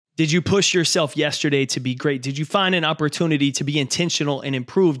Did you push yourself yesterday to be great? Did you find an opportunity to be intentional and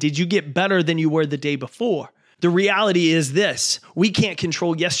improve? Did you get better than you were the day before? The reality is this: we can't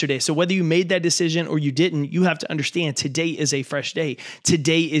control yesterday. So whether you made that decision or you didn't, you have to understand today is a fresh day.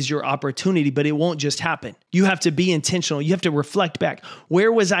 Today is your opportunity, but it won't just happen. You have to be intentional. You have to reflect back.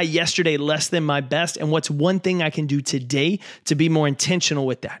 Where was I yesterday less than my best? And what's one thing I can do today to be more intentional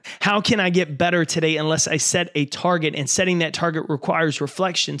with that? How can I get better today unless I set a target? And setting that target requires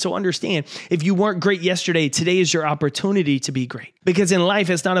reflection. So understand, if you weren't great yesterday, today is your opportunity to be great. Because in life,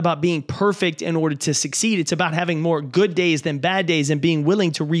 it's not about being perfect in order to succeed. It's about having more good days than bad days and being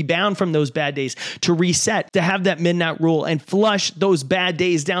willing to rebound from those bad days, to reset, to have that midnight rule and flush those bad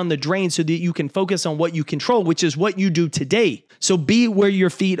days down the drain so that you can focus on what you control, which is what you do today. So be where your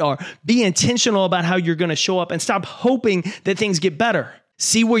feet are. Be intentional about how you're going to show up and stop hoping that things get better.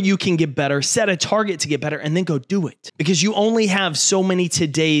 See where you can get better, set a target to get better, and then go do it. Because you only have so many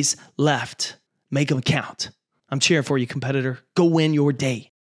todays left. Make them count. I'm cheering for you, competitor. Go win your day.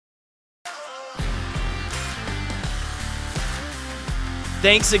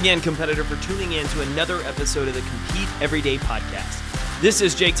 Thanks again, competitor, for tuning in to another episode of the Compete Everyday podcast. This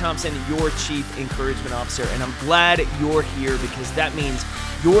is Jake Thompson, your Chief Encouragement Officer, and I'm glad you're here because that means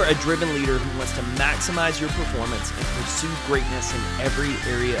you're a driven leader who wants to maximize your performance and pursue greatness in every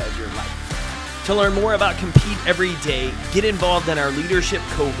area of your life. To learn more about Compete Every Day, get involved in our leadership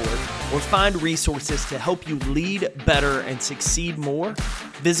cohort, or find resources to help you lead better and succeed more,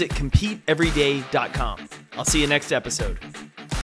 visit CompeteEveryday.com. I'll see you next episode.